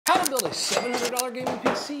build a $700 gaming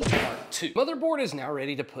PC, part 2. Motherboard is now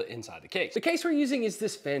ready to put inside the case. The case we're using is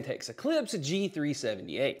this Fantex Eclipse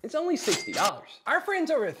G378. It's only $60. Our friends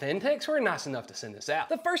over at Fantex were nice enough to send this out.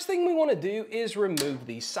 The first thing we want to do is remove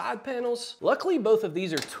these side panels. Luckily, both of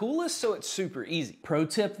these are toolless, so it's super easy. Pro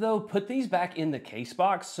tip though, put these back in the case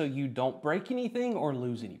box so you don't break anything or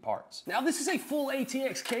lose any parts. Now this is a full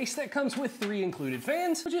ATX case that comes with 3 included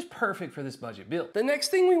fans, which is perfect for this budget build. The next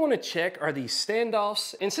thing we want to check are these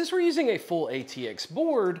standoffs, and since we're using a full ATX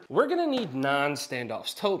board, we're gonna need 9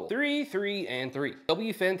 standoffs total. 3, 3, and 3.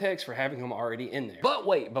 W Fantex for having them already in there. But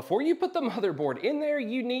wait, before you put the motherboard in there,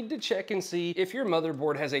 you need to check and see if your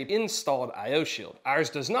motherboard has a installed IO shield.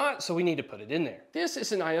 Ours does not, so we need to put it in there. This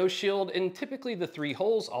is an IO shield, and typically the 3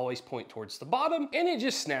 holes always point towards the bottom, and it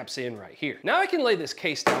just snaps in right here. Now I can lay this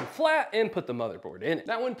case down flat and put the motherboard in it.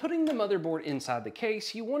 Now when putting the motherboard inside the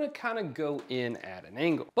case, you want to kind of go in at an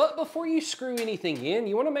angle. But before you screw anything in,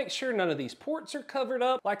 you want to make sure none of these ports are covered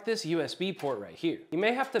up, like this USB port right here. You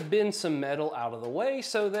may have to bend some metal out of the way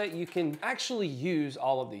so that you can actually use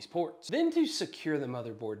all of these ports. Then to secure the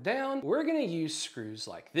motherboard down, we're going to use screws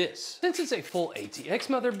like this. Since it's a full ATX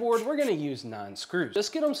motherboard, we're going to use 9 screws.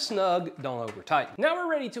 Just get them snug, don't over tighten. Now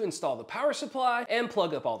we're ready to install the power supply and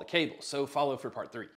plug up all the cables, so follow for part 3.